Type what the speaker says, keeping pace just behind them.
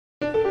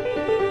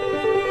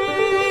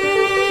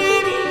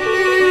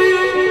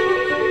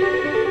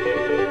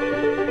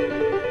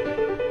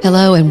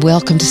Hello and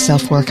welcome to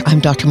SelfWork. I'm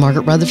Dr.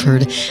 Margaret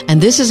Rutherford,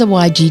 and this is a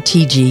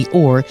YGTG,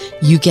 or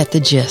You Get the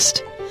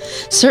Gist.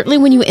 Certainly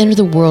when you enter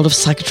the world of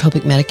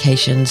psychotropic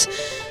medications,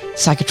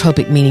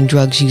 psychotropic meaning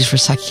drugs used for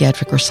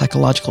psychiatric or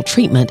psychological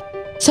treatment,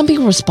 some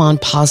people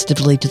respond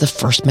positively to the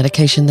first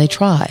medication they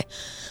try.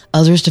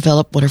 Others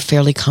develop what are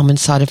fairly common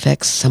side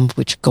effects, some of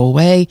which go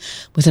away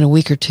within a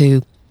week or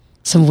two,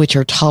 some of which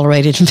are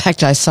tolerated. In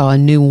fact, I saw a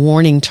new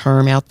warning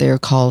term out there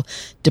called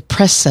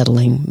depressed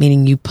settling,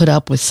 meaning you put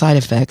up with side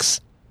effects.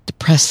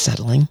 Depressed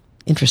settling.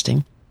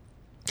 Interesting.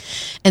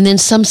 And then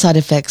some side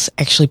effects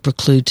actually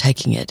preclude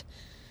taking it.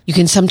 You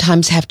can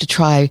sometimes have to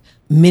try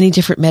many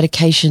different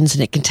medications,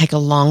 and it can take a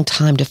long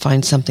time to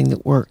find something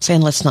that works.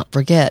 And let's not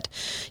forget,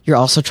 you're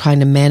also trying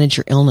to manage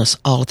your illness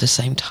all at the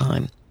same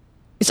time.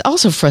 It's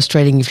also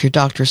frustrating if your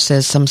doctor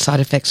says some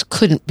side effects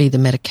couldn't be the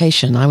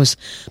medication. I was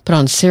put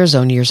on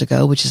Serzone years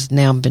ago, which has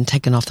now been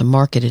taken off the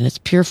market in its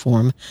pure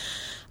form.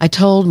 I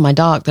told my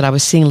doc that I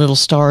was seeing little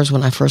stars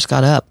when I first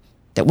got up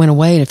that went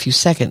away in a few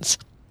seconds.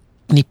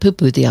 And he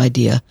poo-pooed the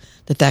idea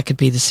that that could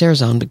be the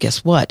Serzone, but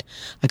guess what?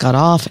 I got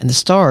off and the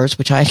stars,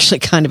 which I actually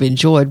kind of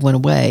enjoyed, went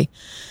away.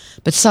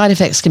 But side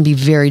effects can be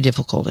very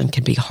difficult and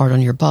can be hard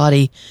on your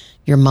body,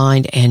 your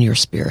mind, and your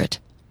spirit.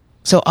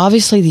 So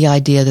obviously the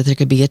idea that there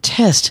could be a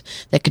test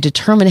that could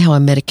determine how a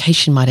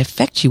medication might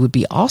affect you would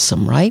be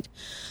awesome, right?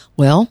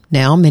 Well,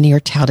 now many are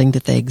touting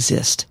that they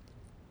exist.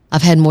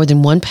 I've had more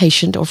than one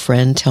patient or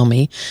friend tell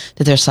me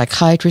that their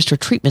psychiatrist or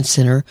treatment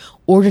center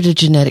ordered a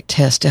genetic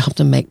test to help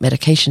them make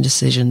medication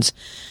decisions,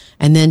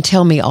 and then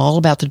tell me all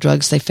about the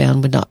drugs they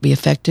found would not be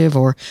effective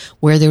or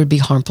where there would be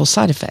harmful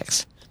side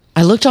effects.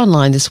 I looked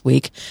online this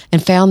week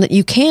and found that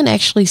you can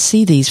actually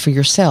see these for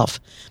yourself,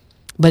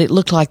 but it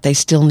looked like they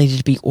still needed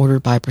to be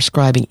ordered by a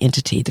prescribing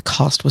entity. The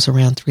cost was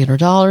around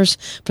 $300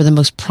 for the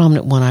most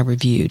prominent one I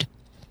reviewed.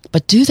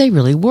 But do they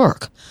really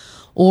work?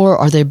 Or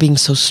are they being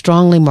so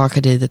strongly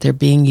marketed that they're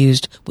being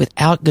used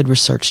without good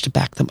research to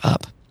back them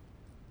up?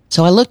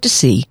 So I looked to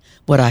see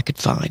what I could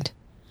find.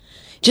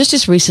 Just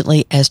as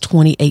recently as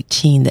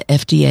 2018, the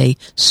FDA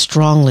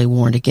strongly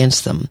warned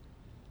against them.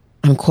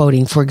 I'm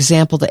quoting, "For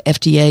example, the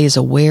FDA is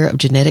aware of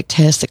genetic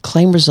tests that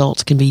claim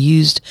results can be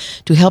used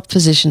to help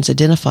physicians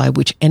identify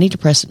which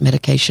antidepressant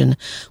medication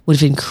would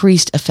have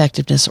increased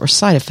effectiveness or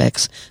side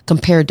effects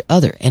compared to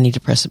other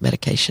antidepressant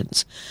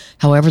medications.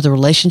 However, the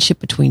relationship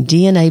between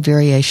DNA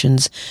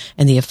variations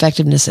and the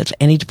effectiveness of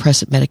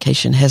antidepressant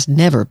medication has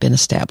never been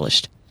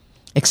established."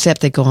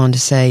 Except they go on to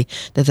say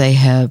that they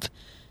have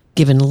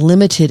given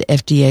limited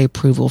FDA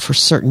approval for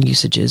certain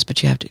usages,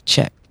 but you have to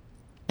check.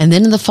 And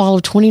then in the fall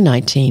of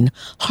 2019,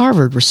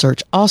 Harvard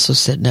research also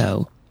said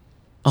no.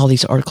 All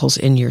these articles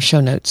in your show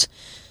notes.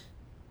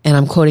 And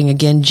I'm quoting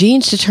again,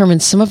 "Genes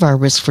determine some of our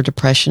risk for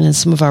depression and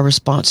some of our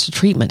response to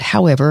treatment.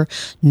 However,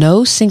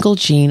 no single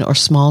gene or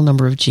small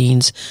number of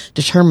genes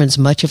determines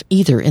much of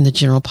either in the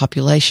general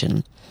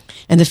population.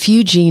 And the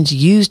few genes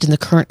used in the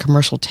current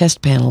commercial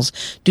test panels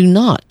do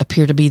not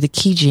appear to be the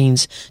key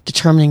genes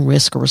determining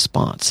risk or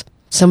response.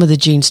 Some of the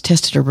genes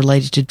tested are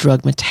related to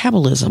drug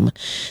metabolism.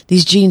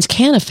 These genes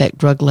can affect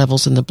drug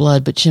levels in the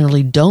blood, but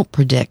generally don't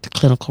predict a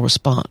clinical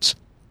response.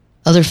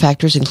 Other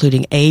factors,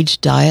 including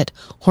age, diet,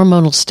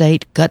 hormonal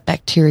state, gut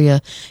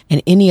bacteria,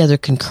 and any other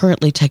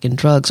concurrently taken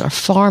drugs, are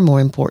far more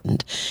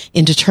important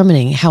in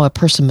determining how a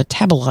person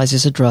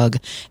metabolizes a drug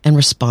and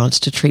responds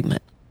to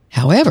treatment.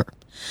 However,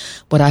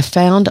 what I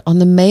found on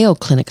the Mayo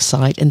Clinic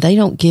site, and they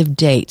don't give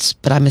dates,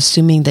 but I'm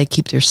assuming they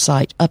keep their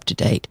site up to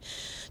date,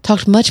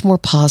 talked much more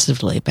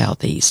positively about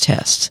these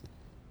tests.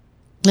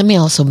 Let me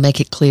also make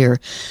it clear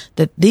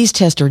that these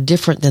tests are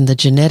different than the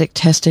genetic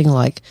testing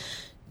like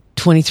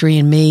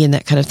 23andMe and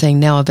that kind of thing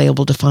now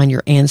available to find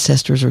your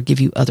ancestors or give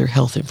you other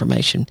health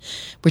information.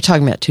 We're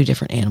talking about two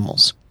different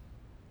animals.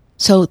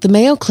 So the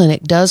Mayo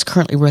Clinic does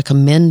currently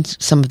recommend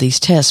some of these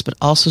tests, but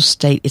also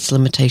state its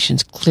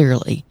limitations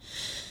clearly.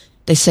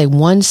 They say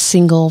one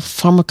single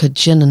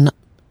pharmacogenomic,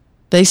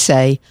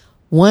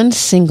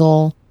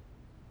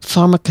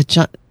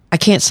 I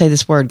can't say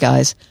this word,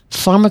 guys.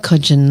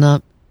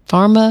 Pharmacogenomic.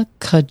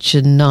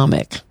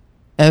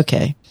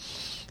 Okay.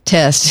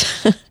 Test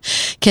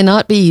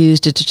cannot be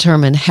used to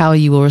determine how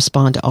you will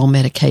respond to all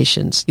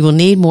medications. You will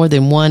need more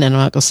than one, and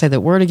I'm not going to say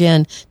that word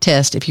again,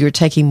 test if you are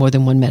taking more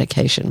than one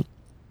medication.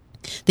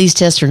 These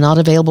tests are not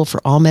available for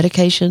all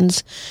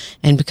medications,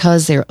 and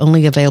because they are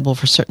only available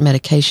for certain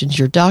medications,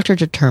 your doctor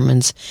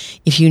determines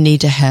if you need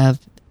to have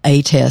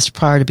a test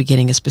prior to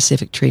beginning a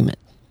specific treatment.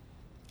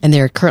 And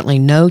there are currently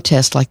no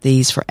tests like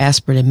these for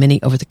aspirin and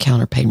many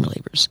over-the-counter pain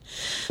relievers.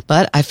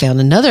 But I found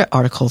another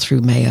article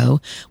through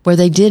Mayo where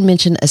they did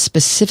mention a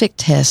specific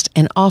test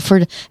and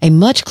offered a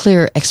much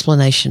clearer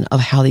explanation of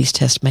how these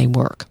tests may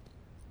work.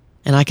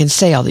 And I can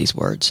say all these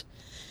words.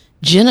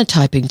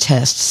 Genotyping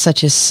tests,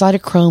 such as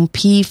cytochrome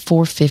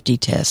P450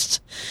 tests,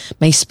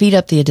 may speed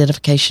up the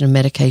identification of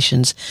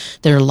medications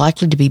that are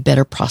likely to be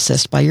better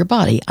processed by your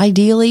body.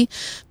 Ideally,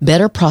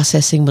 better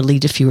processing would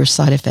lead to fewer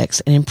side effects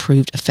and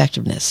improved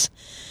effectiveness.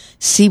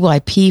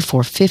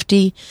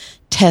 CYP450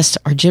 tests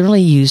are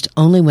generally used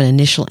only when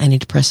initial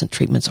antidepressant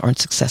treatments aren't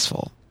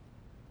successful.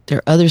 There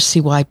are other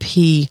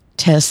CYP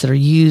tests that are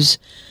used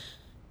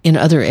in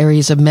other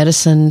areas of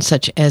medicine,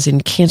 such as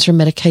in cancer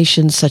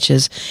medications, such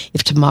as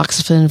if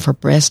tamoxifen for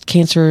breast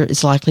cancer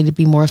is likely to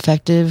be more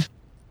effective.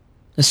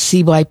 The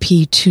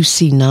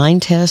CYP2C9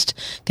 test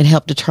can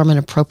help determine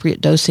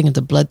appropriate dosing of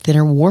the blood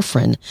thinner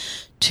warfarin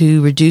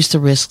to reduce the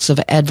risks of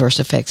adverse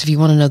effects. If you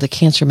want to know the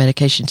cancer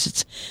medications,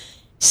 it's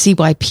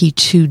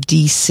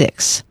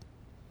CYP2D6.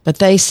 But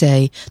they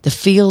say the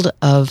field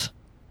of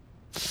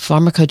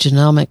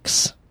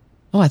pharmacogenomics,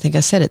 I think I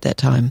said it that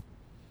time,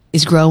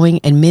 is growing,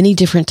 and many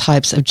different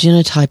types of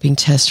genotyping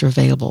tests are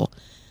available.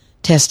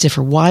 Tests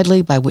differ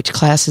widely by which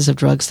classes of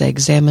drugs they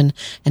examine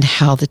and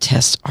how the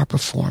tests are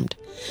performed.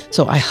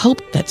 So I hope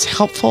that's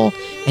helpful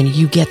and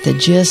you get the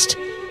gist.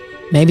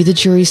 Maybe the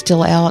jury's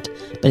still out,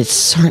 but it's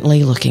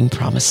certainly looking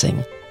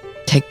promising.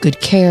 Take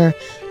good care.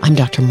 I'm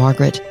Dr.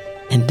 Margaret,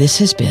 and this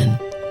has been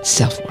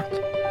SelfWork.